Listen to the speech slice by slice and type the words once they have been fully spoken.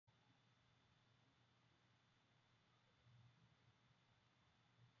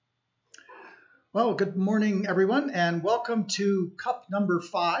Well, good morning, everyone, and welcome to cup number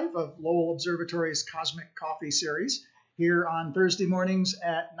 5 of Lowell Observatory's Cosmic Coffee series here on Thursday mornings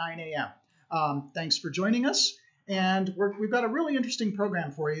at 9 a.m. Thanks for joining us, and we've got a really interesting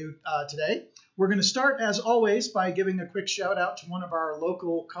program for you today. We're going to start, as always, by giving a quick shout out to one of our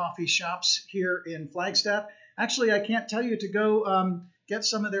local coffee shops here in Flagstaff. Actually, I can't tell you to go get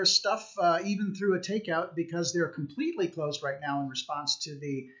some of their stuff even through a takeout because they're completely closed right now in response to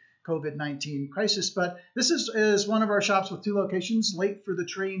the COVID-19 crisis. But this is one of our shops with 2 locations, Late for the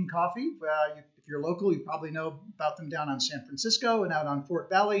Train Coffee. If you're local, you probably know about them down on San Francisco and out on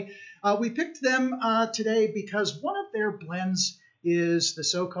Fort Valley. We picked them today because one of their blends is the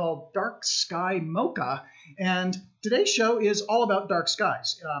so-called Dark Sky Mocha. And today's show is all about dark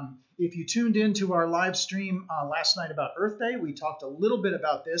skies. If you tuned into our live stream last night about Earth Day, we talked a little bit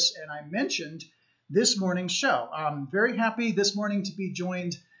about this, and I mentioned this morning's show. I'm very happy this morning to be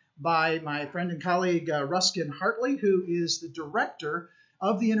joined by my friend and colleague Ruskin Hartley, who is the director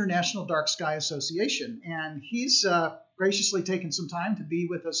of the International Dark Sky Association. And he's graciously taken some time to be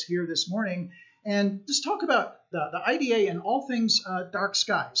with us here this morning and just talk about the IDA and all things dark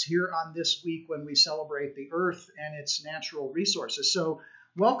skies here on this week when we celebrate the Earth and its natural resources. So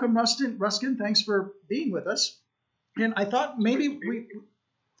welcome, Ruskin. Thanks for being with us. And I thought maybe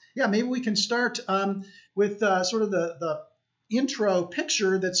we can start with sort of the intro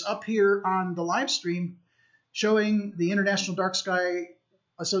picture that's up here on the live stream showing the International Dark Sky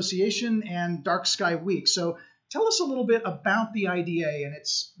Association and Dark Sky Week. So tell us a little bit about the IDA and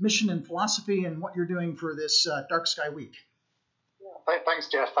its mission and philosophy and what you're doing for this Dark Sky Week. Yeah, thanks,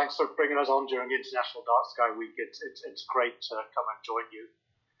 Jeff. Thanks for bringing us on during International Dark Sky Week. It's great to come and join you.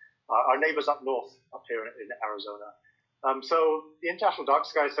 Our neighbors up north, up here in Arizona. So the International Dark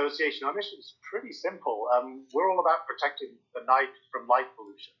Sky Association, our mission is pretty simple. We're all about protecting the night from light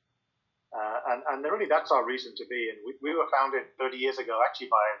pollution. And really that's our reason to be. And we were founded 30 years ago,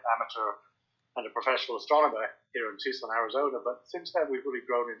 actually by an amateur and a professional astronomer here in Tucson, Arizona. But since then, we've really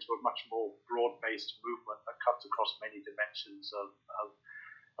grown into a much more broad-based movement that cuts across many dimensions of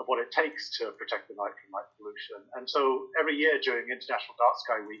what it takes to protect the night from light pollution. And so every year during International Dark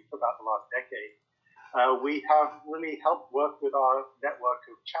Sky Week for about the last decade, we have really helped work with our network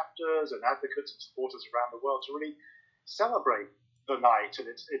of chapters and advocates and supporters around the world to really celebrate the night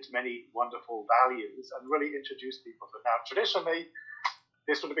and its many wonderful values and really introduce people to it. Now, traditionally,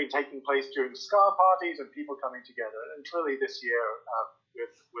 this would have been taking place during scar parties and people coming together. And clearly this year,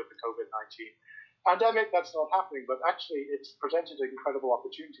 with the COVID-19 pandemic, that's not happening. But actually, it's presented an incredible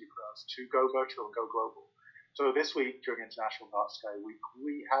opportunity for us to go virtual and go global. So this week, during International Dark Sky Week,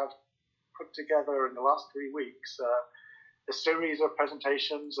 we have put together in the last 3 weeks a series of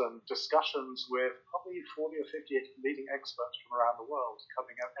presentations and discussions with probably 40 or 50 leading experts from around the world,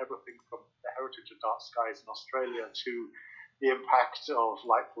 covering everything from the heritage of dark skies in Australia to the impact of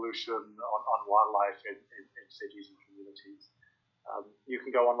light pollution on wildlife in cities and communities. You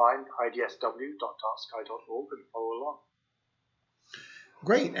can go online, idsw.darksky.org, and follow along.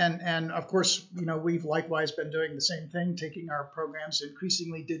 Great, and of course, we've likewise been doing the same thing, taking our programs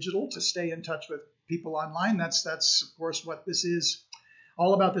increasingly digital to stay in touch with people online. That's of course what this is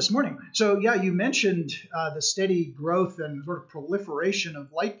all about this morning. So yeah, you mentioned the steady growth and sort of proliferation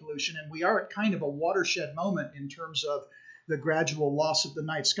of light pollution, and we are at kind of a watershed moment in terms of the gradual loss of the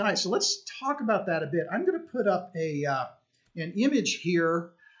night sky. So let's talk about that a bit. I'm going to put up an image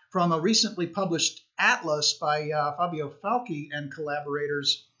here from a recently published atlas by Fabio Falchi and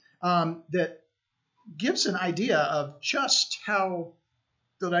collaborators that gives an idea of just how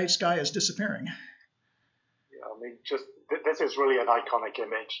the night sky is disappearing. Yeah, I mean, this is really an iconic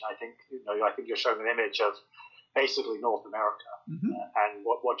image. I think you're showing an image of basically North America, and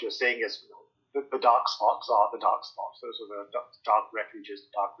what you're seeing is the dark spots are the dark spots. Those are the dark refuges,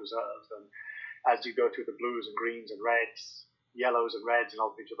 dark reserves, and as you go through the blues and greens and reds, yellows and reds and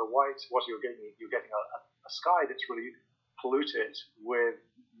all things to the whites, what you're getting a sky that's really polluted with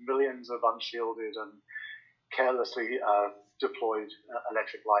millions of unshielded and carelessly deployed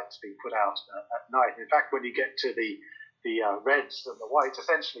electric lights being put out at night. In fact, when you get to the reds and the whites,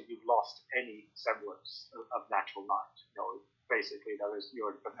 essentially you've lost any semblance of natural night. Basically,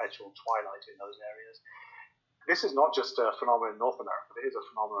 you're in perpetual twilight in those areas. This is not just a phenomenon in North America; it is a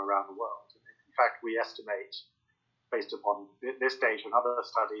phenomenon around the world. In fact, we estimate, based upon this data and other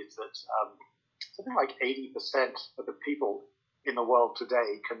studies, that something like 80% of the people in the world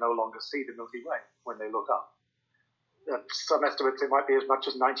today can no longer see the Milky Way when they look up. Some estimates it might be as much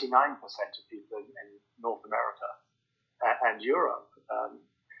as 99% of people in North America and Europe.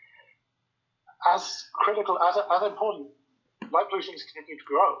 As critical, as important, light pollution is continuing to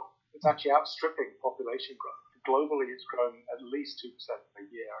grow. It's actually outstripping population growth. Globally, it's growing at least 2% per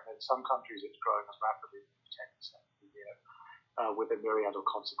year, and in some countries, it's growing as rapidly as 10% per year, with a myriad of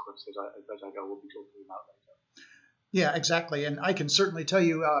consequences that I know we'll be talking about later. Yeah, exactly. And I can certainly tell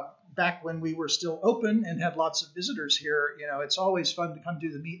you, back when we were still open and had lots of visitors here, it's always fun to come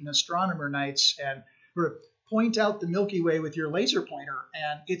do the Meet an Astronomer nights and sort of point out the Milky Way with your laser pointer.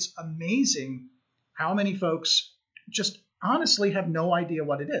 And it's amazing how many folks just honestly have no idea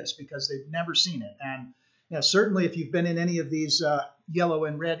what it is because they've never seen it. And certainly if you've been in any of these yellow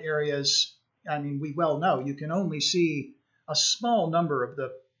and red areas, I mean, we well know you can only see a small number of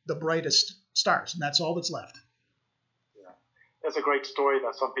the brightest stars, and that's all that's left. Yeah. There's a great story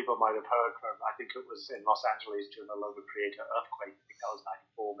that some people might have heard from, I think it was in Los Angeles during the Lowell Creator earthquake. I think that was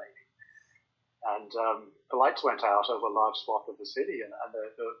 94 maybe. And the lights went out over a large swath of the city, and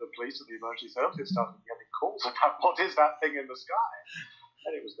the police and the emergency services started getting calls about what is that thing in the sky?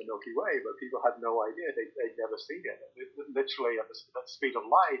 And it was the Milky Way, but people had no idea. They'd never seen it. Literally, at the speed of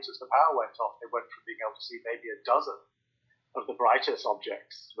light, as the power went off, they went from being able to see maybe a dozen of the brightest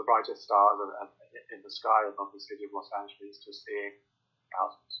objects, the brightest stars in the sky above the city of Los Angeles, to seeing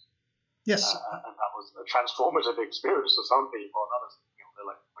thousands. Yes. And that was a transformative experience for some people, and others, they're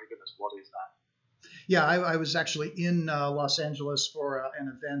like, my goodness, what is that? Yeah, I was actually in Los Angeles for an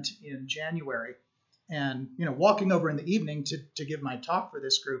event in January, and walking over in the evening to give my talk for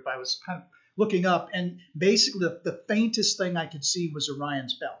this group, I was kind of looking up, and basically the faintest thing I could see was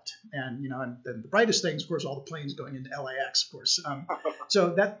Orion's belt, and and the brightest things, of course, all the planes going into LAX, of course.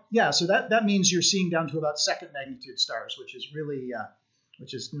 So that means you're seeing down to about second magnitude stars, which is really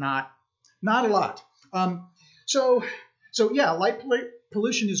which is not a lot. So light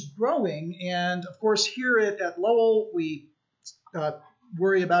pollution is growing, and of course here at Lowell we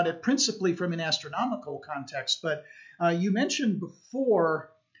worry about it principally from an astronomical context, but you mentioned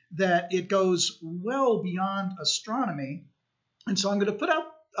before that it goes well beyond astronomy, and so I'm going to put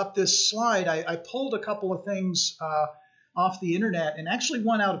up this slide. I pulled a couple of things off the internet, and actually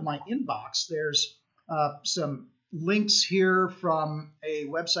one out of my inbox. There's some links here from a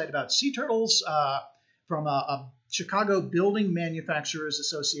website about sea turtles, from a Chicago Building Manufacturers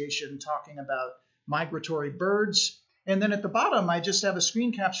Association talking about migratory birds. And then at the bottom, I just have a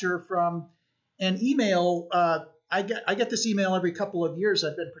screen capture from an email. I get this email every couple of years.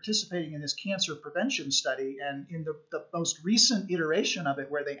 I've been participating in this cancer prevention study, and in the most recent iteration of it,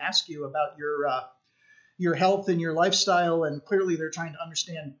 where they ask you about your health and your lifestyle, and clearly they're trying to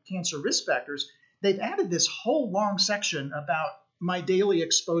understand cancer risk factors, they've added this whole long section about my daily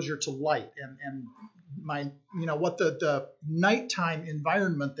exposure to light and my, what the nighttime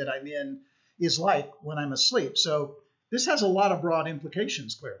environment that I'm in is like when I'm asleep. So this has a lot of broad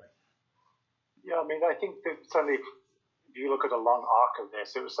implications, clearly. Yeah, I mean, I think that certainly if you look at a long arc of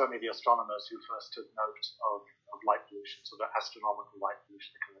this, it was certainly the astronomers who first took note of light pollution, so the astronomical light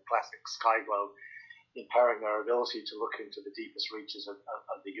pollution, the kind of classic sky globe, impairing their ability to look into the deepest reaches of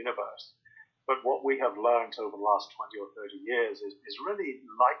the universe. But what we have learned over the last 20 or 30 years is really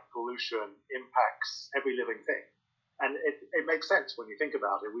light pollution impacts every living thing. And it makes sense when you think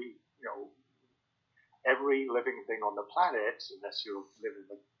about it. Every living thing on the planet, unless you live in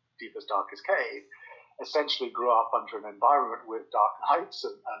the deepest, darkest cave, essentially grew up under an environment with dark nights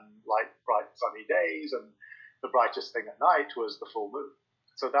and light, bright, sunny days. And the brightest thing at night was the full moon.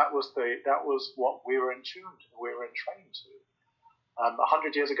 So that was what we were in tune to, we were entrained to.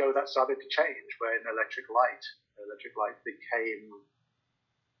 100 years ago, that started to change when electric light became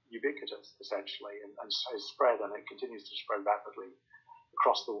ubiquitous, essentially, and has spread, and it continues to spread rapidly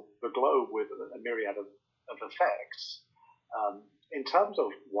across the globe with a myriad of effects. In terms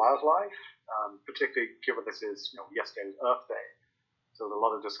of wildlife, particularly given this is yesterday's Earth Day, so there are a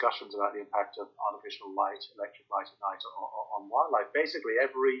lot of discussions about the impact of artificial light, electric light at night on wildlife. Basically,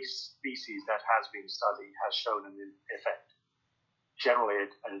 every species that has been studied has shown an effect. Generally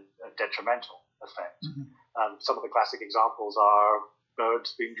a detrimental effect. Mm-hmm. Some of the classic examples are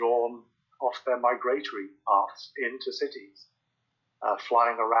birds being drawn off their migratory paths into cities,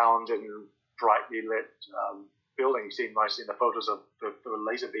 flying around in brightly lit buildings. You've seen the photos of the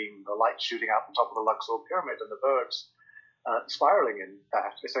laser beam, the light shooting out the top of the Luxor pyramid, and the birds spiraling in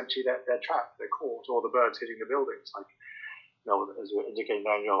that. Essentially, they're trapped, they're caught, or the birds hitting the buildings, like as you're indicating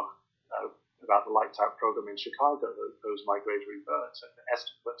there in your about the Lights Out program in Chicago, those migratory birds.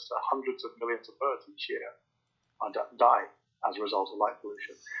 Estimates hundreds of millions of birds each year die as a result of light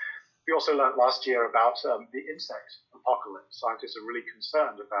pollution. We also learned last year about the insect apocalypse. Scientists are really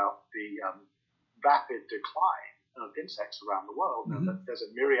concerned about the rapid decline of insects around the world. Mm-hmm. And there's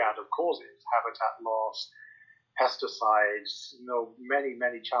a myriad of causes: habitat loss, pesticides, many,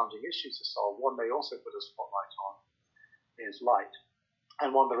 many challenging issues to solve. One they also put a spotlight on is light.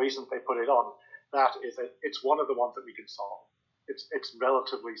 And one of the reasons they put it on that is that it's one of the ones that we can solve. It's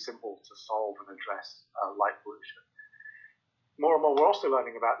relatively simple to solve and address light pollution. More and more, we're also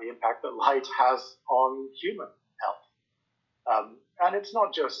learning about the impact that light has on human health. And it's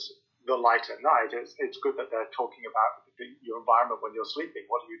not just the light at night. It's good that they're talking about your environment when you're sleeping.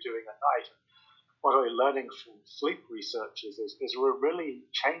 What are you doing at night? What we're learning from sleep researchers is we're really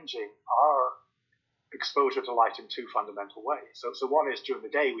changing our exposure to light in two fundamental ways. So one is during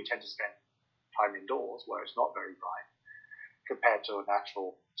the day, we tend to spend time indoors where it's not very bright compared to a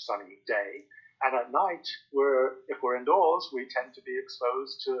natural sunny day. And at night, if we're indoors, we tend to be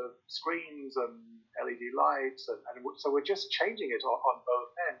exposed to screens and LED lights. And so we're just changing it on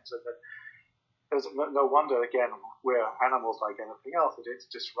both ends. And there's no wonder, again, we're animals like anything else, that it's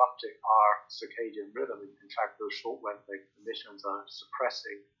disrupting our circadian rhythm. In fact, those short-wave emissions are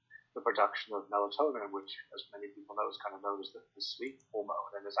suppressing the production of melatonin, which, as many people know, is kind of known as the sleep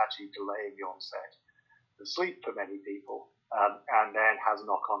hormone, and is actually delaying the onset of sleep for many people, and then has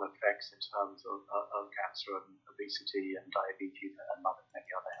knock-on effects in terms of cancer and obesity and diabetes and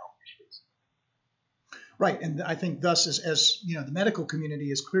many other health issues. Right, and I think thus, as the medical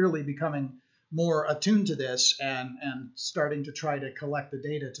community is clearly becoming more attuned to this and starting to try to collect the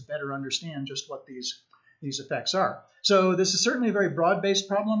data to better understand just what these effects are. So this is certainly a very broad-based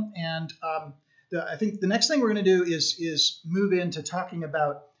problem, and I think the next thing we're going to do is move into talking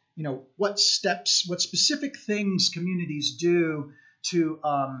about what specific things communities do to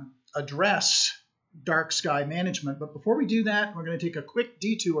address dark sky management. But before we do that, we're going to take a quick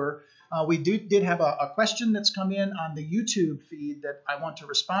detour. We did have a question that's come in on the YouTube feed that I want to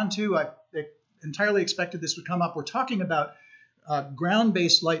respond to. I entirely expected this would come up. We're talking about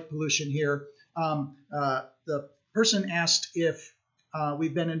ground-based light pollution here. The person asked if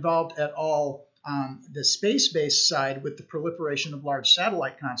we've been involved at all on the space-based side with the proliferation of large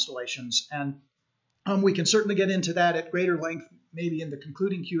satellite constellations. And we can certainly get into that at greater length, maybe in the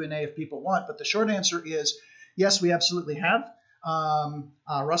concluding Q&A if people want. But the short answer is, yes, we absolutely have.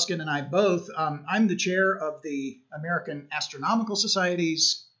 Ruskin and I both. I'm the chair of the American Astronomical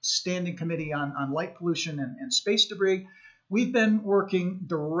Society's Standing Committee on Light Pollution and Space Debris. We've been working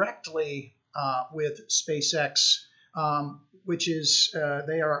directly with SpaceX, which is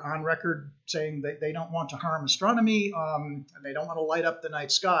they are on record saying that they don't want to harm astronomy, and they don't want to light up the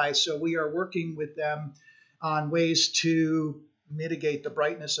night sky. So we are working with them on ways to mitigate the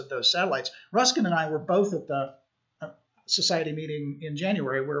brightness of those satellites. Ruskin and I were both at the Society meeting in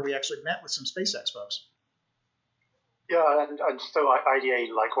January, where we actually met with some SpaceX folks. Yeah, and so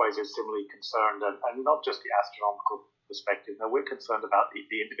IDA likewise is similarly concerned, and not just the astronomical perspective. Now, we're concerned about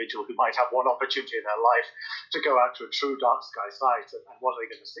the individual who might have one opportunity in their life to go out to a true dark sky site, and what are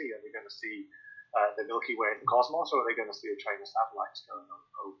they going to see? Are they going to see the Milky Way in the cosmos, or are they going to see a train of satellites going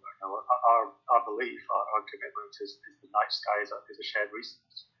over? Now, our belief, our commitment is the night sky is a shared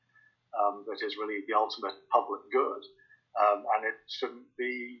resource that is really the ultimate public good, and it shouldn't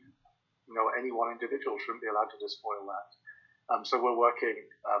be, any one individual shouldn't be allowed to despoil that. So we're working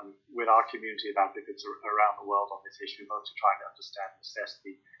with our community of advocates around the world on this issue, both to try and understand and assess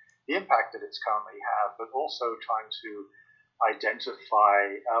the impact that it's currently had, but also trying to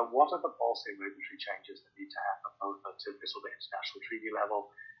identify what are the policy and regulatory changes that need to happen, both at this sort of international treaty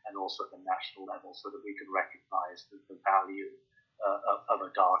level and also at the national level, so that we can recognize the value of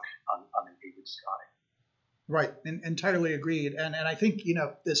a dark, unimpeded sky. Right, and entirely agreed. And I think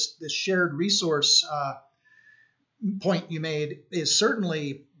this shared resource point you made is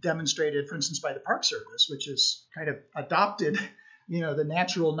certainly demonstrated, for instance, by the Park Service, which has kind of adopted, the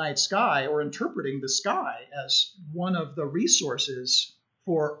natural night sky, or interpreting the sky as one of the resources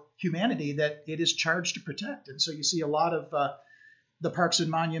for humanity that it is charged to protect. And so you see a lot of the parks and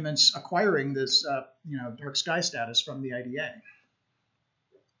monuments acquiring this, dark sky status from the IDA.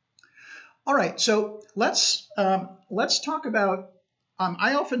 All right, so let's talk about.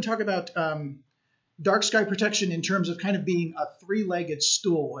 I often talk about dark sky protection in terms of kind of being a three-legged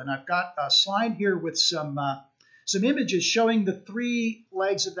stool, and I've got a slide here with some images showing the three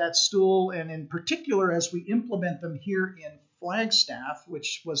legs of that stool, and in particular as we implement them here in Flagstaff,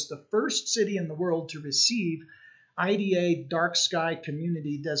 which was the first city in the world to receive IDA Dark Sky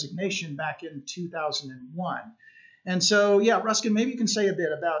Community designation back in 2001. And so, yeah, Ruskin, maybe you can say a bit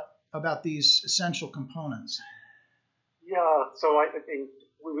about these essential components. Yeah, so I think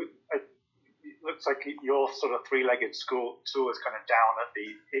it looks like your sort of three-legged stool is kind of down at the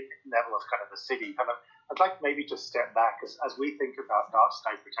level of kind of the city. I'd like maybe to step back as we think about dark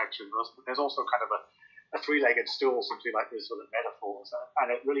sky protection. There's also kind of a three-legged stool, something like this, sort of metaphors,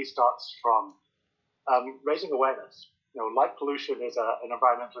 and it really starts from raising awareness. Light pollution is an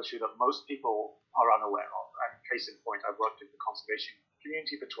environmental issue that most people are unaware of. And case in point, I've worked in the conservation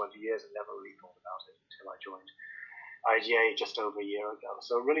community for 20 years and never really thought about it until I joined IGA just over a year ago.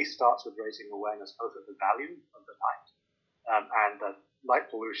 So it really starts with raising awareness both of the value of the light and that light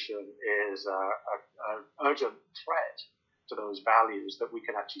pollution is an urgent threat to those values that we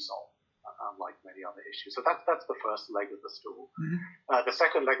can actually solve, unlike many other issues. So that's the first leg of the stool. Mm-hmm. The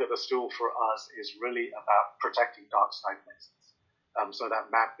second leg of the stool for us is really about protecting dark sky places. So that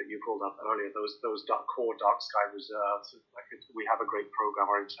map that you pulled up earlier, those core dark sky reserves, we have a great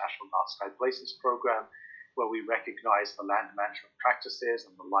program, our International Dark Sky Places program, where we recognize the land management practices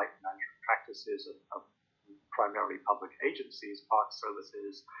and the light management practices of primarily public agencies, park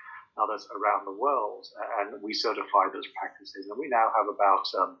services, others around the world, and we certify those practices. And we now have about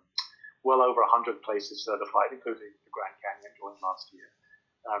well over 100 places certified, including the Grand Canyon joined last year,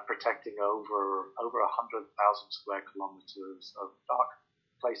 protecting over 100,000 square kilometers of dark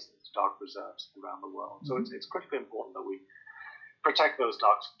places, dark reserves around the world. So it's critically important that we protect those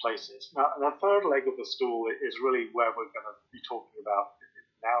dark places. Now, the third leg of the stool is really where we're going to be talking about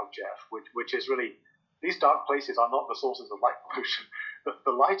now, Jeff, which is really, these dark places are not the sources of light pollution.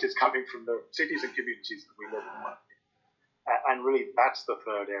 The light is coming from the cities and communities that we live and work in. And really, that's the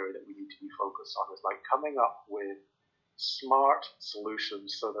third area that we need to be focused on, is like coming up with smart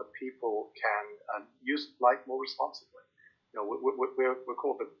solutions so that people can use light more responsibly. We're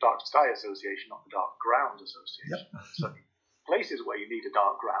called the Dark Sky Association, not the Dark Ground Association. Yep. So places where you need a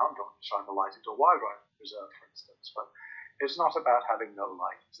dark ground, don't shine the light into a wildlife reserve, for instance. But it's not about having no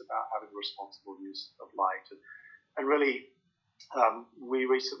light. It's about having responsible use of light. And really, we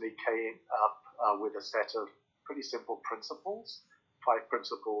recently came up with a set of pretty simple principles, 5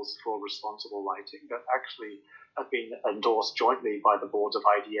 principles for responsible lighting that actually have been endorsed jointly by the boards of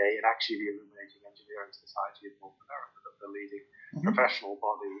IDA and actually the Illuminating Engineering Society of North America, the leading professional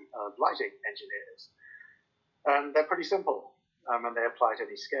body of lighting engineers. And they're pretty simple, and they apply to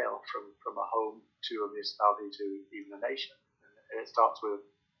any scale, from a home to a municipality to even a nation. And it starts with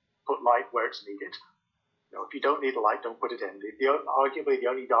put light where it's needed. If you don't need a light, don't put it in. Arguably, the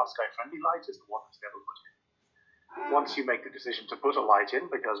only dark sky friendly light is the one that's never put in. Once you make the decision to put a light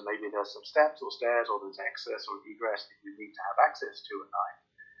in, because maybe there's some steps or stairs or there's access or egress that you need to have access to at night,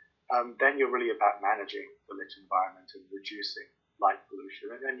 then you're really about managing the lit environment and reducing light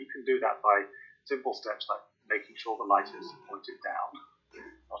pollution. And you can do that by simple steps like making sure the light is pointed down,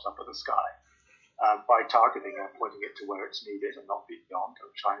 not up at the sky, by targeting and pointing it to where it's needed and not beyond.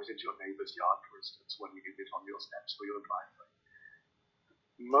 Don't shine it into your neighbor's yard, for instance, when you need it on your steps or your driveway.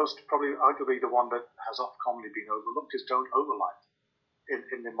 Most, probably arguably the one that has often commonly been overlooked, is don't overlight.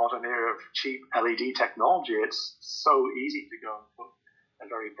 In the modern era of cheap LED technology, it's so easy to go and put a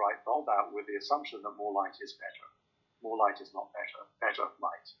very bright bulb out with the assumption that more light is better. More light is not better. Better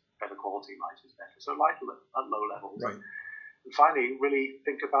light, better quality light is better. So light at low levels. Right. And finally, really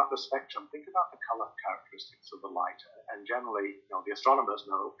think about the spectrum. Think about the color characteristics of the light. And generally, the astronomers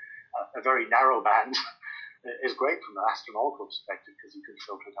know a very narrow band is great from an astronomical perspective because you can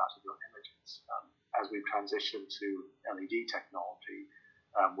filter it out of your images. As we transition to LED technology,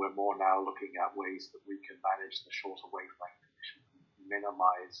 we're more now looking at ways that we can manage the shorter wavelength emission,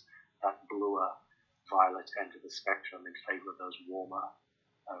 minimize that bluer violet end of the spectrum in favor of those warmer,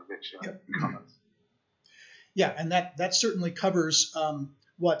 richer colors. Yeah, and that certainly covers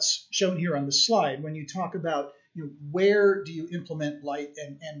what's shown here on the slide. When you talk about where do you implement light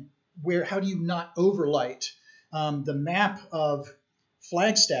and how do you not overlight? The map of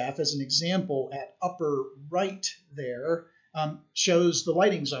Flagstaff, as an example, at upper right there, shows the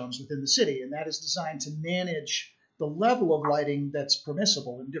lighting zones within the city, and that is designed to manage the level of lighting that's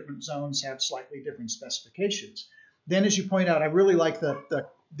permissible, and different zones have slightly different specifications. Then, as you point out, I really like the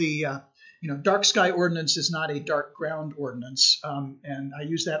dark sky ordinance is not a dark ground ordinance, and I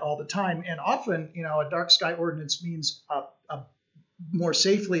use that all the time. And often, a dark sky ordinance means a more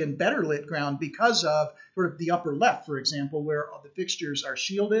safely and better lit ground because of sort of the upper left, for example, where the fixtures are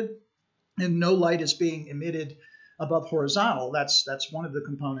shielded and no light is being emitted above horizontal. That's one of the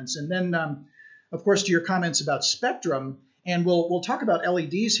components. And then, of course, to your comments about spectrum, and we'll talk about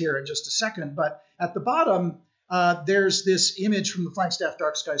LEDs here in just a second, but at the bottom, there's this image from the Flagstaff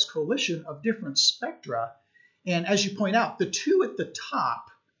Dark Skies Coalition of different spectra. And as you point out, the two at the top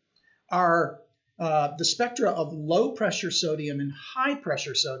are the spectra of low pressure sodium and high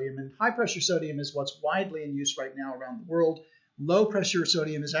pressure sodium. And high pressure sodium is what's widely in use right now around the world. Low pressure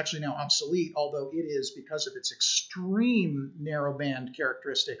sodium is actually now obsolete, although it is, because of its extreme narrow band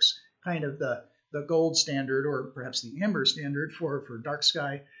characteristics, kind of the the gold standard, or perhaps the amber standard for dark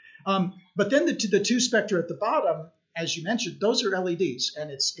sky. But then the two spectra at the bottom, as you mentioned, those are LEDs,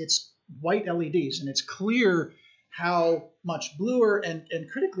 and it's white LEDs, and it's clear how much bluer and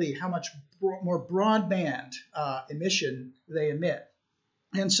critically how much more broadband emission they emit.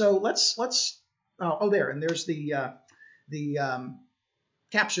 And so let's there, and there's the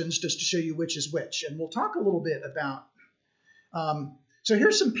captions just to show you which is which, and we'll talk a little bit about. So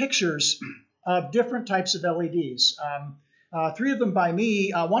here's some pictures of different types of LEDs. 3 of them by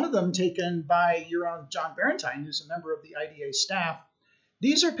me, one of them taken by your own John Barentine, who's a member of the IDA staff.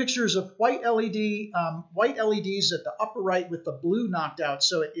 These are pictures of white LEDs at the upper right with the blue knocked out.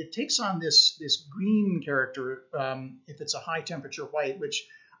 So it takes on this green character if it's a high temperature white, which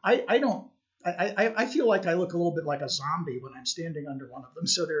I feel like I look a little bit like a zombie when I'm standing under one of them.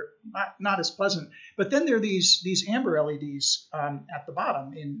 So they're not as pleasant. But then there are these amber LEDs at the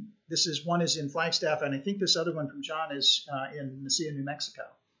bottom. One is in Flagstaff, and I think this other one from John is in Mesilla, New Mexico.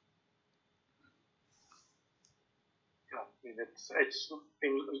 There's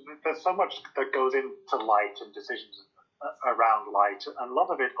so much that goes into light and decisions around light, and a lot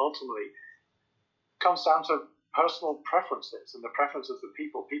of it ultimately comes down to personal preferences and the preferences of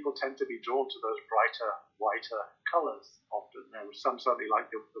people. People tend to be drawn to those brighter, whiter colors often. Some certainly like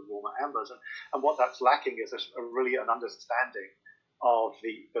the warmer ambers, and what that's lacking is really an understanding of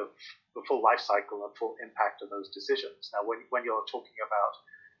the full life cycle and full impact of those decisions. Now, when you're talking about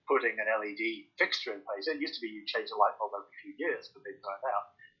putting an LED fixture in place, it used to be you change a light bulb every few years, but they burned out.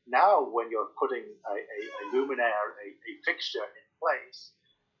 Now, when you're putting a luminaire, a fixture in place,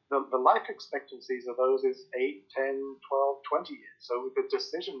 the life expectancies of those is 8, 10, 12, 20 years. So the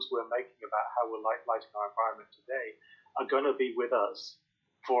decisions we're making about how we're lighting our environment today are going to be with us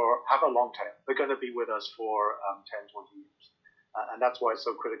have a long tail. They're going to be with us for 10, 20 years. And that's why it's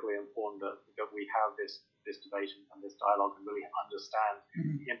so critically important that we have this debate and this dialogue and really understand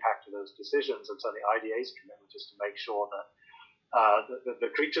the impact of those decisions. And certainly IDA's commitment is to make sure that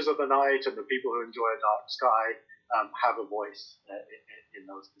the creatures of the night and the people who enjoy a dark sky have a voice in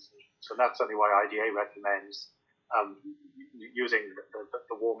those decisions. So that's certainly why IDA recommends using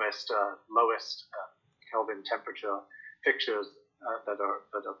the warmest, lowest Kelvin temperature fixtures that are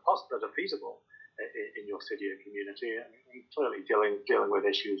feasible in your city or community, and clearly dealing with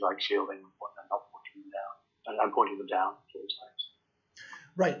issues like shielding and not pointing them down, and pointing them down towards times.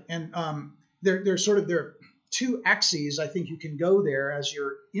 Right, and there are 2 axes I think you can go there as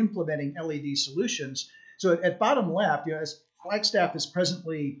you're implementing LED solutions. So at bottom left, as Flagstaff is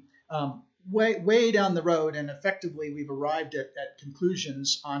presently way down the road, and effectively we've arrived at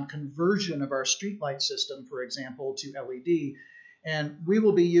conclusions on conversion of our streetlight system, for example, to LED. And we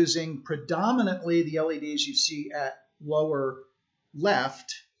will be using predominantly the LEDs you see at lower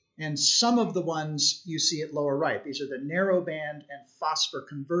left, and some of the ones you see at lower right. These are the narrowband and phosphor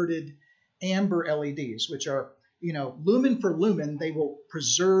converted amber LEDs, which are, lumen for lumen, they will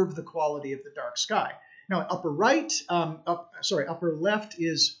preserve the quality of the dark sky. Now, upper left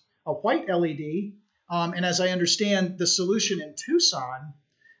is a white LED, and as I understand, the solution in Tucson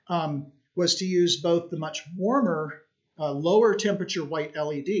was to use both the much warmer lower temperature white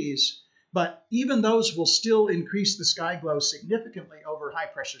LEDs, but even those will still increase the sky glow significantly over high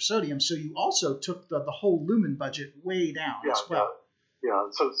pressure sodium. So you also took the whole lumen budget way down as well.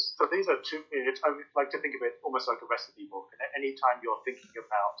 Yeah. So these are 2. I like to think of it almost like a recipe book. And anytime you're thinking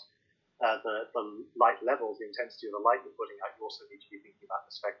about the light levels, the intensity of the light you're putting out, you also need to be thinking about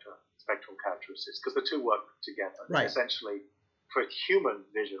the spectral characteristics, because the 2 work together. Right. Essentially, for human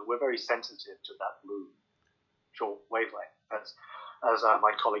vision, we're very sensitive to that blue short wavelength. As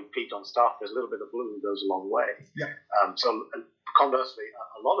my colleague Pete on staff, there's a little bit of blue goes a long way. Yeah. So conversely,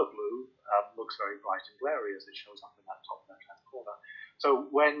 a lot of blue looks very bright and glary as it shows up in that top left-hand corner. So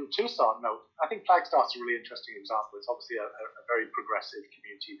when Tucson, I think Flagstaff's a really interesting example. It's obviously a very progressive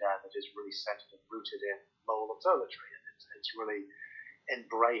community there that is really centered and rooted in Lowell Observatory, and it's really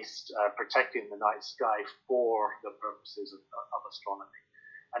embraced protecting the night sky for the purposes of astronomy.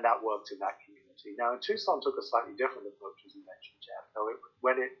 And that worked in that community. Now, Tucson took a slightly different approach, as you mentioned, Jeff.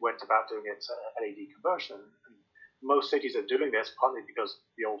 When it went about doing its LED conversion, and most cities are doing this partly because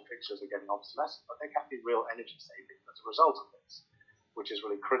the old fixtures are getting obsolescent, but there can be real energy savings as a result of this, which is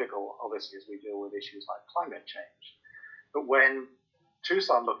really critical, obviously, as we deal with issues like climate change. But when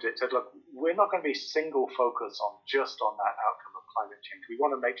Tucson looked at it, said, look, we're not going to be single focused on just on that outcome of climate change. We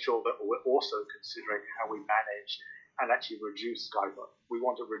want to make sure that we're also considering how we manage and actually reduce sky glow. We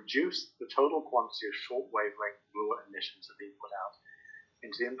want to reduce the total quantity of short wavelength blue emissions that are being put out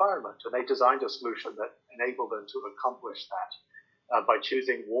into the environment. And they designed a solution that enabled them to accomplish that by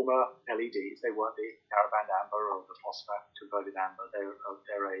choosing warmer LEDs. They weren't the narrowband amber or the phosphat converted amber. They're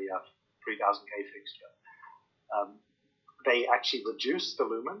a 3000K fixture. They actually reduce the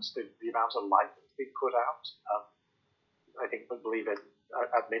lumens, the amount of light that's being put out. I believe it,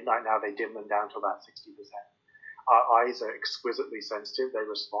 at midnight now they dim them down to about 60%. Our eyes are exquisitely sensitive. They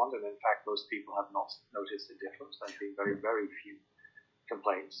respond, and in fact, most people have not noticed a difference. There's been very, very few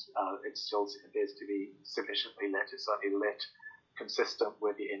complaints. It still appears to be sufficiently lit. It's certainly lit consistent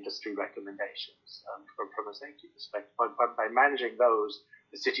with the industry recommendations from a safety perspective. By managing those,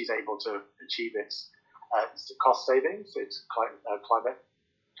 the city's able to achieve its cost savings, its climate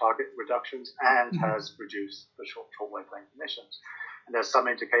target reductions, and has reduced the short wavelength emissions. And there's some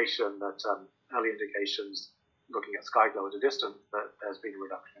indication that early indications looking at sky glow at a distance that there's been a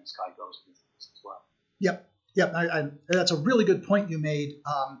reduction in sky glow at a distance as well. Yep. That's a really good point you made.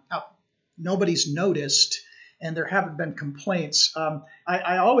 Nobody's noticed, and there haven't been complaints.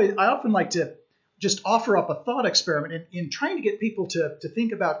 I often like to just offer up a thought experiment in trying to get people to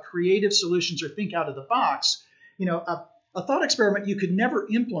think about creative solutions or think out of the box. A thought experiment you could never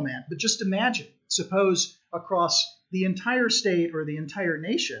implement, but just imagine. Suppose across the entire state or the entire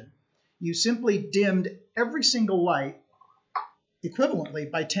nation, you simply dimmed every single light equivalently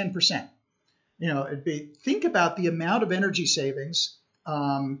by 10%. Think about the amount of energy savings,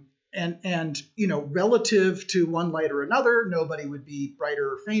 and relative to one light or another, nobody would be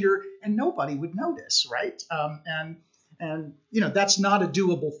brighter or fainter, and nobody would notice, right? And that's not a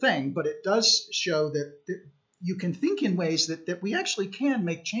doable thing, but it does show that you can think in ways that we actually can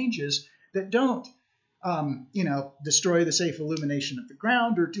make changes that don't destroy the safe illumination of the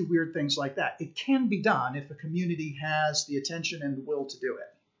ground or do weird things like that. It can be done if a community has the attention and the will to do it.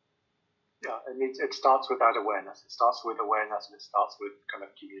 Yeah, it starts with that awareness. It starts with awareness, and it starts with kind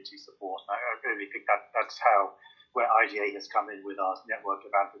of community support. And I really think that's where IDA has come in with our network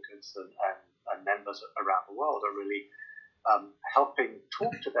of advocates and members around the world are really helping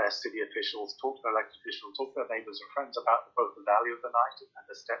talk to their city officials, talk to their elected officials, talk to their neighbors and friends about both the value of the night and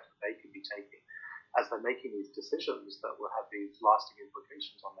the steps that they can be taking as they're making these decisions that will have these lasting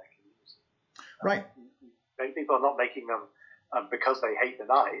implications on their community. Right. Many people are not making them because they hate the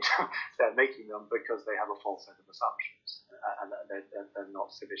night. They're making them because they have a false set of assumptions, and they're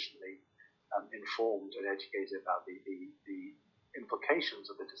not sufficiently informed and educated about the implications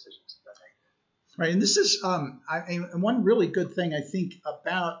of the decisions that they're making. Right, and this is one really good thing I think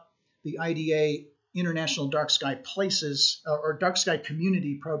about the IDA International Dark Sky Places or Dark Sky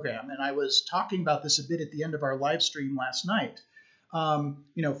Community Program, and I was talking about this a bit at the end of our live stream last night.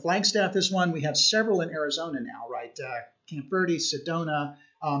 Flagstaff is one. We have several in Arizona now, right? Camp Verde, Sedona,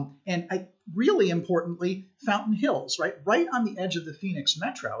 and really importantly, Fountain Hills, right on the edge of the Phoenix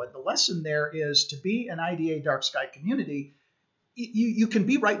Metro. And the lesson there is to be an IDA Dark Sky community, you can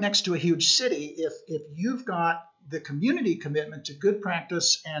be right next to a huge city if you've got the community commitment to good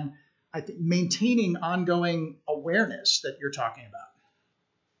practice and I think maintaining ongoing awareness that you're talking about.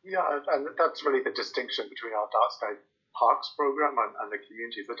 Yeah, and that's really the distinction between our Dark Sky Parks program and the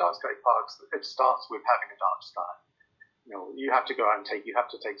communities. The Dark Sky Parks, it starts with having a dark sky. You have to go out and take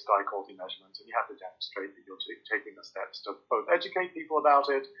sky quality measurements, and you have to demonstrate that you're taking the steps to both educate people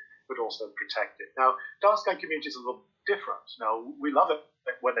about it, but also protect it. Now, dark sky communities are a little different. We love it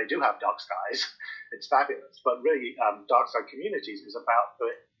when they do have dark skies. It's fabulous. But really, dark sky communities is about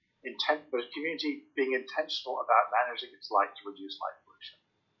the community being intentional about managing its light to reduce light pollution.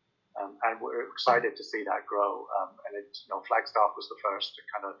 And we're excited to see that grow. Flagstaff was the first to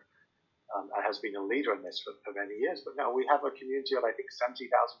kind of has been a leader in this for many years. But now we have a community of, I think,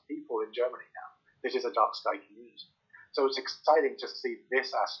 70,000 people in Germany now. This is a dark sky community. So it's exciting to see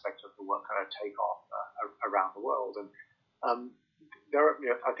this aspect of the work kind of take off around the world. And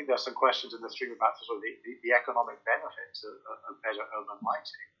I think there's some questions in the stream about sort of the economic benefits of better urban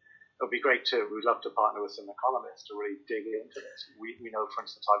lighting. It would be great we'd love to partner with some economists to really dig into this. We know, for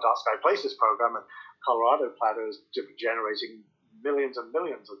instance, our Dark Sky Places program in Colorado Plateau is generating millions and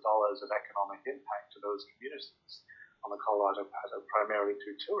millions of dollars of economic impact to those communities on the Colorado Plateau, primarily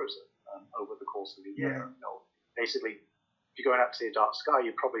through tourism over the course of the year. Basically, if you're going out to see a dark sky,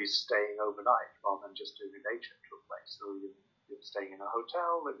 you're probably staying overnight rather than just doing a day trip to a place. So you're staying in a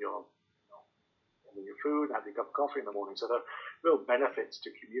hotel and you're having your food, having a cup of coffee in the morning. So there are real benefits to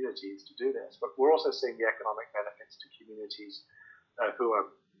communities to do this. But we're also seeing the economic benefits to communities who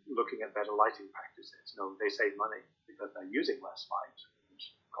are looking at better lighting practices. They save money because they're using less light,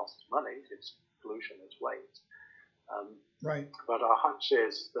 which costs money. It's pollution, it's waste. Right. But our hunch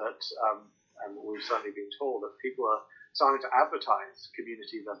is that, and we've certainly been told, that people are starting to advertise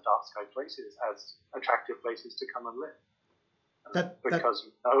communities as dark sky places as attractive places to come and live. because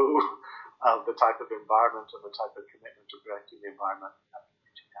we know the type of environment and the type of commitment to protecting the environment that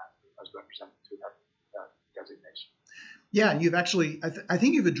community has as represented through that designation. Yeah, and you've actually, I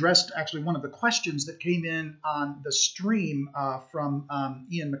think you've addressed actually one of the questions that came in on the stream from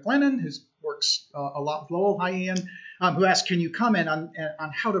Ian McLennan, who works a lot with Lowell. Hi, Ian, who asked, can you comment on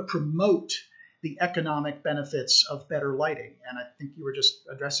how to promote the economic benefits of better lighting? And I think you were just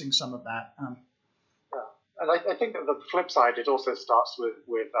addressing some of that. Yeah, and I think that the flip side, it also starts with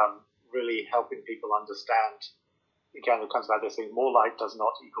really helping people understand. Again, it comes back to this thing: more light does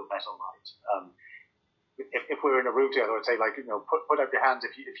not equal better light. If we're in a room together, I'd say, like, put up your hands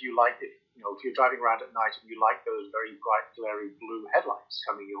if you like, if you're driving around at night and you like those very bright, glary blue headlights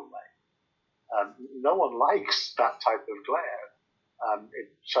coming your way. No one likes that type of glare.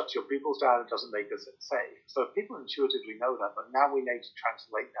 It shuts your pupils down. It doesn't make us safe. So people intuitively know that, but now we need to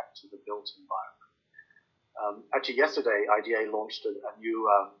translate that to the built environment. Actually, yesterday, IDA launched a new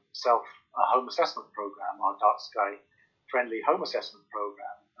home assessment program, our dark sky friendly home assessment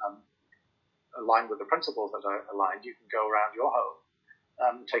program. Aligned with the principles that are aligned, you can go around your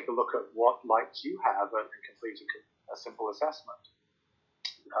home, take a look at what lights you have, and complete a simple assessment.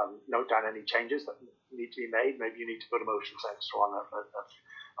 Note down any changes that need to be made. Maybe you need to put a motion sensor on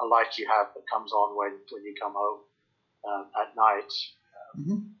a light you have that comes on when you come home at night.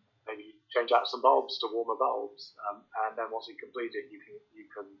 Maybe change out some bulbs to warmer bulbs, and then once you complete it, you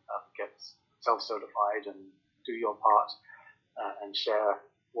can get self-certified and do your part and share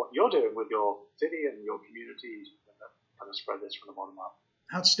what you're doing with your city and your community, and kind of spread this from the bottom up.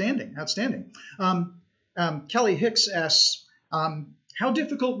 Outstanding. Kelly Hicks asks, how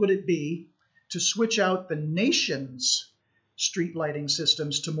difficult would it be to switch out the nation's street lighting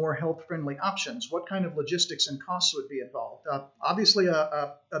systems to more health-friendly options? What kind of logistics and costs would be involved? Obviously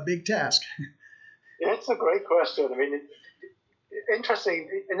a big task. It's a great question. I mean, interesting.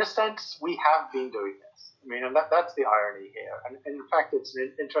 In a sense, we have been doing this. I mean, and that's the irony here. And in fact, it's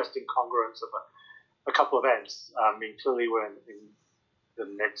an interesting congruence of a couple of events. I mean, clearly we're in the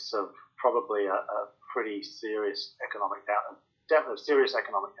midst of probably a pretty serious economic definitely serious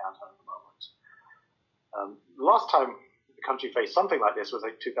economic downturn at the moment. The last time the country faced something like this was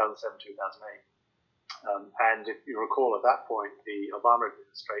like 2007, 2008. And if you recall, at that point, the Obama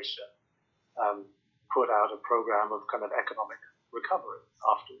administration put out a program of kind of economic recovery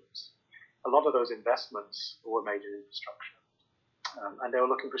afterwards. A lot of those investments were made in infrastructure, and they were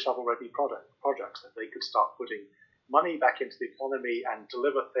looking for shovel-ready projects that they could start putting money back into the economy and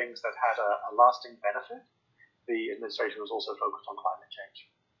deliver things that had a lasting benefit. The administration was also focused on climate change.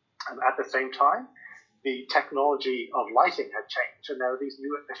 At the same time, the technology of lighting had changed, and there were these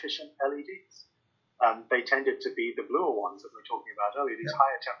new efficient LEDs. They tended to be the bluer ones that we were talking about earlier, these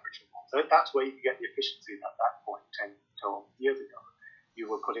higher temperature ones. So that's where you could get the efficiency at that point 10, 12 years ago. You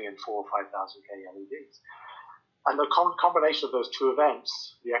were putting in 4,000 or 5,000 K LEDs. And the combination of those two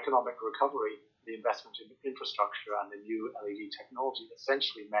events, the economic recovery, the investment in infrastructure, and the new LED technology,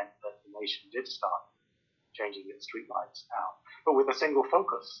 essentially meant that the nation did start changing its streetlights out, but with a single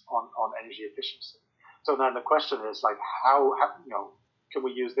focus on energy efficiency. So then the question is, like, how can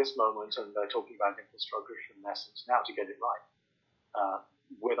we use this moment, and they're talking about infrastructure in essence now, to get it right,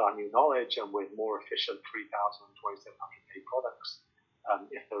 with our new knowledge and with more efficient 3,000 and 2,700K products.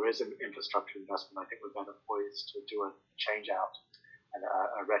 If there is an infrastructure investment, I think we're better poised to do a change out and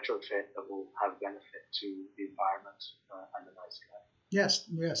a retrofit that will have benefit to the environment and the night sky. Yes.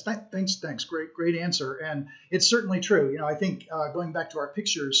 Thanks. Great answer. And it's certainly true. I think going back to our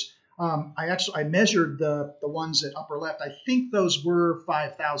pictures, I measured the ones at upper left. I think those were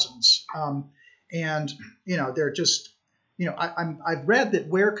 5,000s. And they're just, I've read that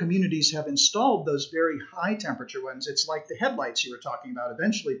where communities have installed those very high temperature ones, it's like the headlights you were talking about.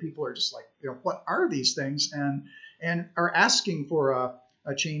 Eventually people are just like, what are these things? And are asking for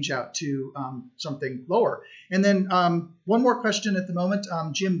a change out to something lower. And then one more question at the moment.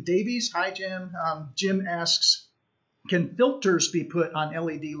 Jim Davies. Hi, Jim. Jim asks, can filters be put on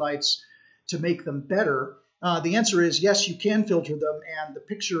LED lights to make them better? The answer is yes, you can filter them. And the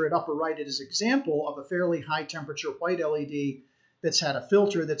picture at upper right is an example of a fairly high temperature white LED that's had a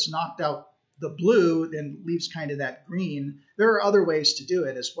filter that's knocked out the blue and leaves kind of that green. There are other ways to do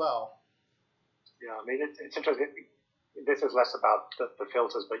it as well. Yeah, I mean, it's interesting. This is less about the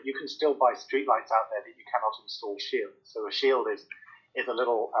filters, but you can still buy streetlights out there that you cannot install shields. So a shield is a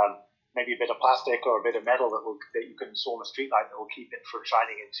little, maybe a bit of plastic or a bit of metal that you can install in a streetlight that will keep it from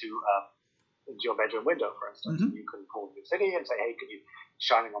shining into your bedroom window, for instance. Mm-hmm. You can call the city and say, hey,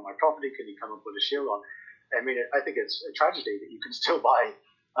 shining on my property, can you come and put a shield on? I mean, I think it's a tragedy that you can still buy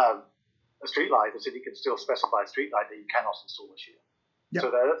a streetlight, the city can still specify a streetlight that you cannot install a shield. Yep. So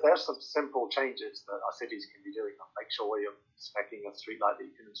there's some simple changes that our cities can be doing. Make sure you're specing a streetlight that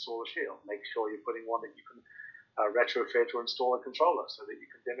you can install a shield. Make sure you're putting one that you can retrofit or install a controller so that you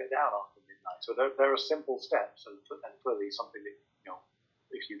can dim it down after midnight. So there are simple steps, and clearly something that,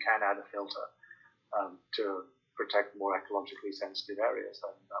 if you can add a filter to protect more ecologically sensitive areas,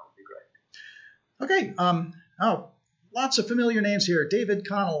 then that would be great. Okay. Lots of familiar names here. David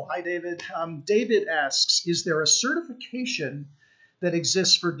Connell. Hi, David. David asks, is there a certification that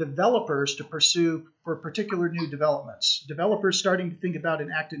exists for developers to pursue for particular new developments? Developers starting to think about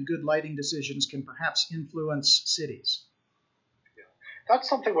and act in good lighting decisions can perhaps influence cities. Yeah. That's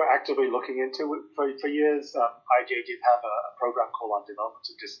something we're actively looking into. For years, IGA did have a program called our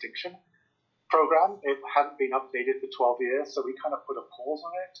Developments of Distinction program. It hadn't been updated for 12 years, so we kind of put a pause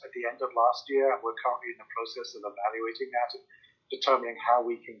on it at the end of last year, and we're currently in the process of evaluating that and determining how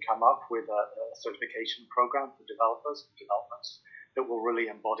we can come up with a certification program for developers and developments that will really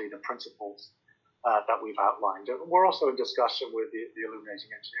embody the principles that we've outlined. And we're also in discussion with the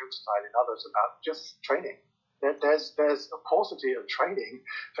Illuminating Engineering Society and others about just training. There's a paucity of training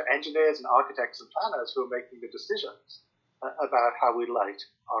for engineers and architects and planners who are making the decisions about how we light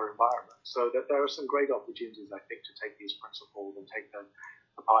our environment. So that there are some great opportunities, I think, to take these principles and take the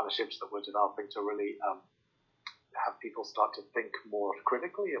partnerships that we're developing to really have people start to think more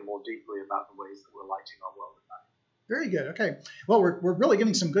critically and more deeply about the ways that we're lighting our world at night. Very good. Okay. Well, we're really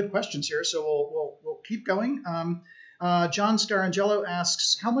getting some good questions here, so we'll keep going. John Scarangelo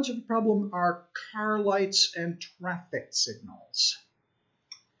asks, how much of a problem are car lights and traffic signals?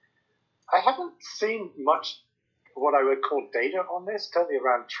 I haven't seen much what I would call data on this, certainly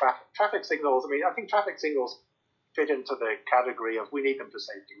around traffic signals. I mean, I think traffic signals fit into the category of we need them for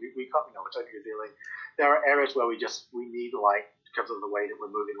safety. We can't, it's only revealing. There are areas where we need light because of the way that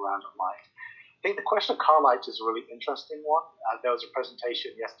we're moving around at night. I think the question of car lights is a really interesting one. There was a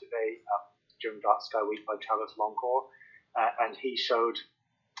presentation yesterday during Dark Sky Week by Travis Longcore, and he showed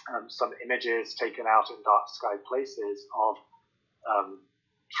some images taken out in dark sky places of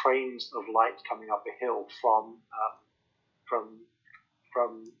trains of light coming up a hill from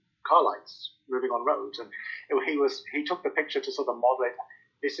car lights moving on roads, and he took the picture to sort of model it.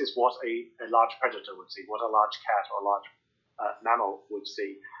 This is what a large predator would see, what a large cat or a large mammal would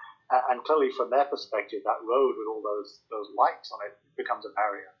see, and clearly from their perspective, that road with all those lights on it becomes a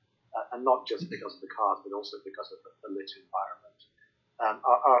barrier, and not just because of the cars, but also because of the lit environment.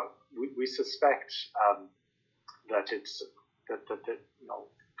 We suspect that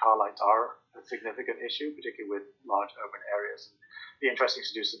car lights are a significant issue, particularly with large urban areas. It'd be interesting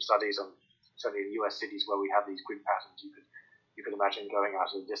to do some studies on certainly in US cities where we have these grid patterns. You could imagine going out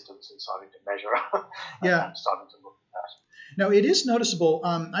at a distance and starting to measure and starting to look at that. Now, it is noticeable.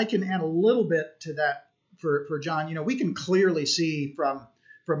 I can add a little bit to that for John. We can clearly see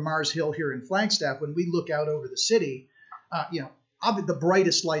from Mars Hill here in Flagstaff, when we look out over the city, the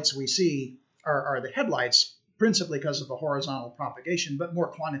brightest lights we see are the headlights, principally because of the horizontal propagation, but more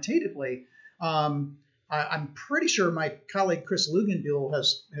quantitatively, I'm pretty sure my colleague Chris Luganbill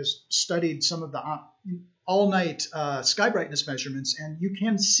has studied some of the all-night sky brightness measurements, and you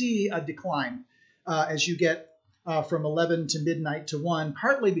can see a decline as you get from 11 to midnight to 1,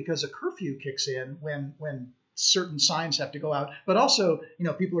 partly because a curfew kicks in when certain signs have to go out, but also,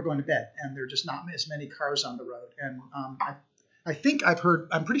 people are going to bed, and there are just not as many cars on the road. And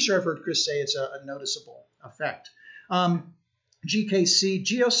I'm pretty sure I've heard Chris say it's a noticeable effect. GKC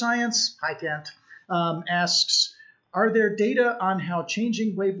Geoscience, hi Kent, asks, are there data on how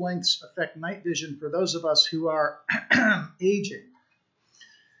changing wavelengths affect night vision for those of us who are aging?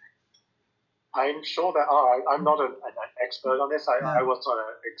 I'm sure there are. I'm not an expert on this. I was on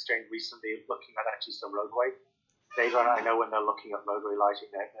an exchange recently looking at actually some roadway data. I know when they're looking at roadway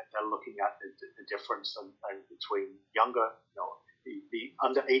lighting, they're looking at the difference between younger, the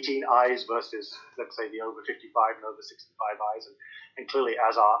under 18 eyes versus, let's say, the over 55 and over 65 eyes. And clearly,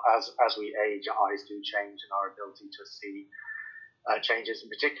 as we age, our eyes do change, and our ability to see changes,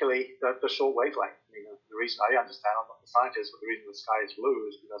 and particularly the short wavelength. The reason I understand, I'm not a scientist, but the reason the sky is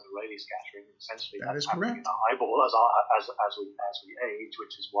blue is because of Rayleigh scattering. Essentially, that is happening correct. in the eyeball as we age,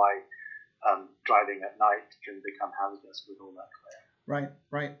 which is why driving at night can become hazardous with all that glare.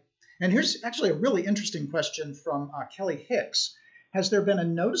 Right. And here's actually a really interesting question from Kelly Hicks. Has there been a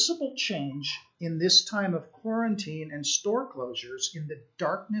noticeable change in this time of quarantine and store closures in the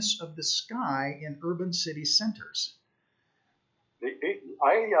darkness of the sky in urban city centers?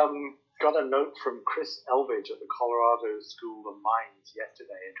 I got a note from Chris Elvidge at the Colorado School of Mines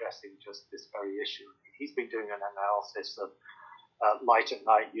yesterday addressing just this very issue. He's been doing an analysis of light at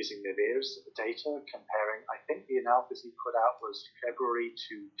night using Navir's data, comparing, I think the analysis he put out was February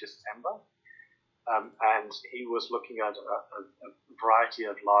to December. And he was looking at a variety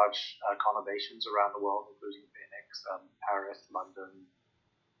of large conurbations around the world, including Phoenix, Paris, London,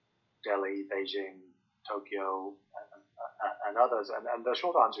 Delhi, Beijing, Tokyo, and others. And the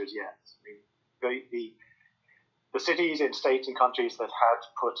short answer is yes. I mean, the cities in states and countries that had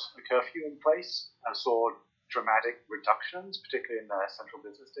put a curfew in place saw dramatic reductions, particularly in their central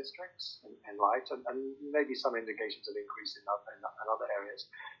business districts in light, and maybe some indications of increase in other areas.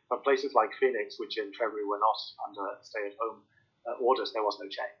 But places like Phoenix, which in February were not under stay-at-home orders, there was no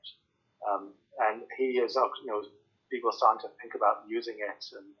change. And he is, people are starting to think about using it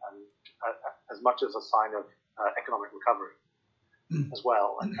and as much as a sign of economic recovery as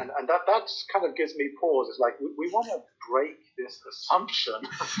well. And that kind of gives me pause. It's like we want to break this assumption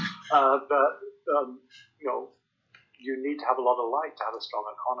that you need to have a lot of light to have a strong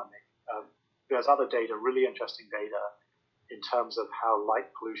economy. There's other data, really interesting data, in terms of how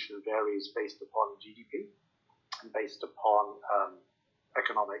light pollution varies based upon GDP and based upon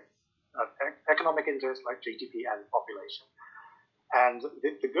economic interests like GDP and population. And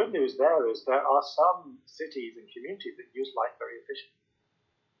the good news there is there are some cities and communities that use light very efficiently.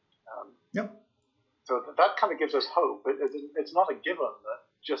 So that kind of gives us hope. It's not a given that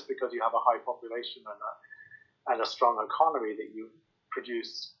just because you have a high population and a strong economy that you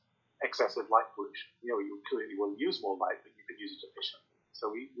produce excessive light pollution. You clearly will use more light, but you could use it efficiently. So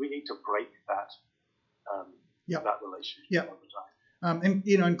we need to break that that relationship over time.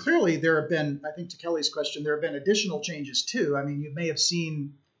 And clearly there have been, I think to Kelly's question, there have been additional changes too. I mean, you may have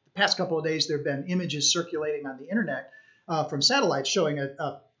seen the past couple of days there have been images circulating on the internet from satellites showing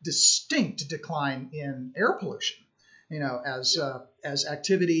a distinct decline in air pollution. As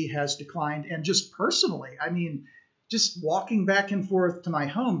activity has declined, and just personally, I mean, just walking back and forth to my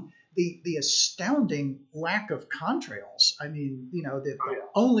home, the astounding lack of contrails. I mean, the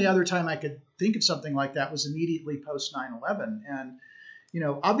only other time I could think of something like that was immediately post 9/11. And,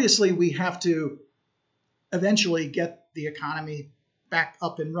 obviously we have to eventually get the economy back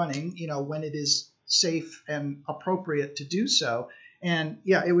up and running, when it is safe and appropriate to do so. And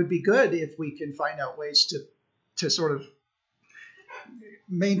it would be good if we can find out ways to sort of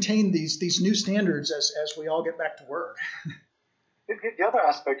maintain these new standards as we all get back to work. The other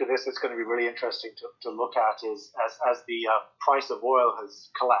aspect of this that's going to be really interesting to look at is as the price of oil has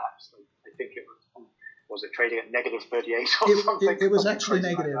collapsed. I think it was it trading at negative 38 or something? It was actually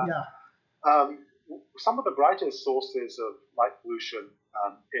negative, like some of the brightest sources of light pollution,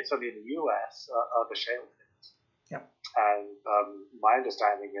 certainly in the US, are the shale fields. Yeah. And my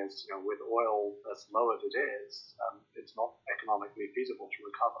understanding is, with oil as low as it is, it's not economically feasible to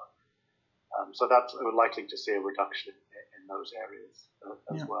recover. So we're likely to see a reduction in those areas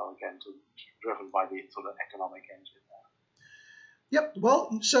as well, again, driven by the sort of economic engine there. Yep.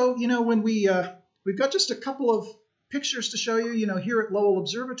 Well, so, when we've got just a couple of pictures to show you, here at Lowell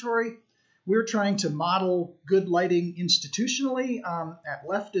Observatory, we're trying to model good lighting institutionally. At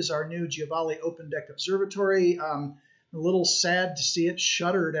left is our new Giovanni Open Deck Observatory. A little sad to see it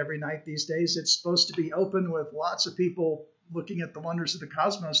shuttered every night these days. It's supposed to be open with lots of people looking at the wonders of the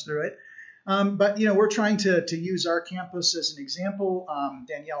cosmos through it. But we're trying to use our campus as an example.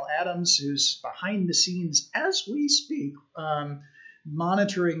 Danielle Adams, who's behind the scenes as we speak,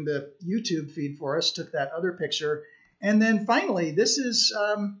 monitoring the YouTube feed for us, took that other picture. And then finally, this is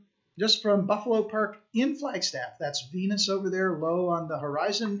just from Buffalo Park in Flagstaff. That's Venus over there, low on the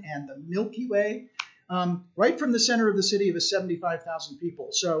horizon, and the Milky Way, right from the center of the city of 75,000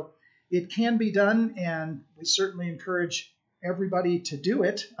 people. So it can be done, and we certainly encourage everybody to do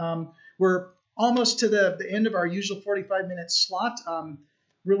it. We're almost to the end of our usual 45-minute slot.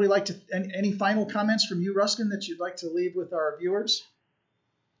 Really like to, any final comments from you, Ruskin, that you'd like to leave with our viewers?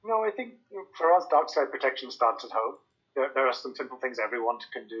 No, I think for us, dark sky protection starts at home. There are some simple things everyone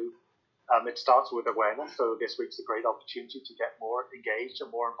can do. It starts with awareness. So this week's a great opportunity to get more engaged and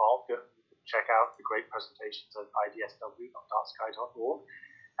more involved. Check out the great presentations at idsw.darksky.org.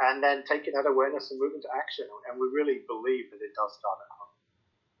 And then taking that awareness and move into action. And we really believe that it does start at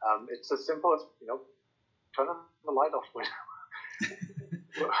home. It's as simple as, turn the light off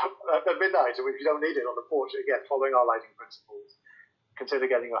at midnight, if you don't need it, on the porch. Again, following our lighting principles. Consider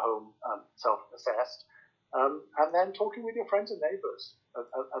getting a home self-assessed. And then talking with your friends and neighbors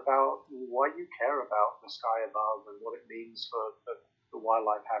about why you care about the sky above and what it means for the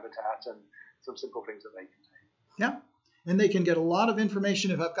wildlife habitat and some simple things that they can take. Yeah, and they can get a lot of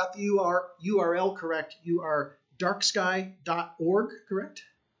information. If I've got the URL correct, you are darksky.org, correct?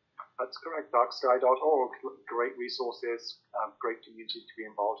 That's correct, darksky.org. Great resources, great community to be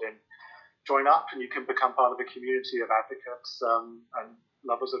involved in. Join up and you can become part of a community of advocates and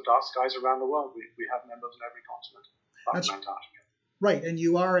lovers of dark skies around the world. We have members in every continent, apart from Antarctica. Right, and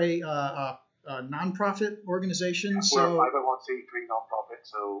you are a nonprofit organization. Yeah, so we're a 501c3 nonprofit,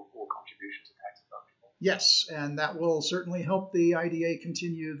 so all contributions are tax deductible. Yes, and that will certainly help the IDA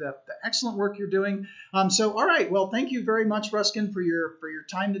continue the excellent work you're doing. So, all right, well, thank you very much, Ruskin, for your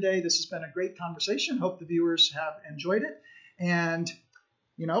time today. This has been a great conversation. Hope the viewers have enjoyed it, and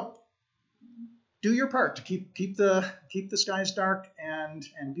do your part to keep the skies dark and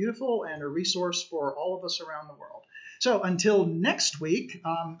beautiful, and a resource for all of us around the world. So until next week,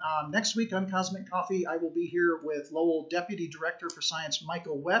 on Cosmic Coffee, I will be here with Lowell Deputy Director for Science,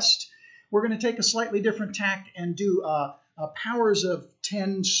 Michael West. We're going to take a slightly different tack and do a powers of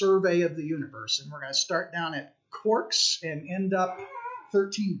 10 survey of the universe. And we're going to start down at quarks and end up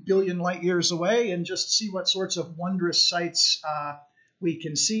 13 billion light years away and just see what sorts of wondrous sights we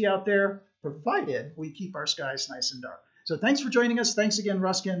can see out there, provided we keep our skies nice and dark. So thanks for joining us. Thanks again,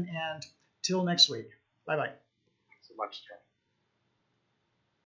 Ruskin, and till next week. Bye-bye. Thanks so much, Jeff.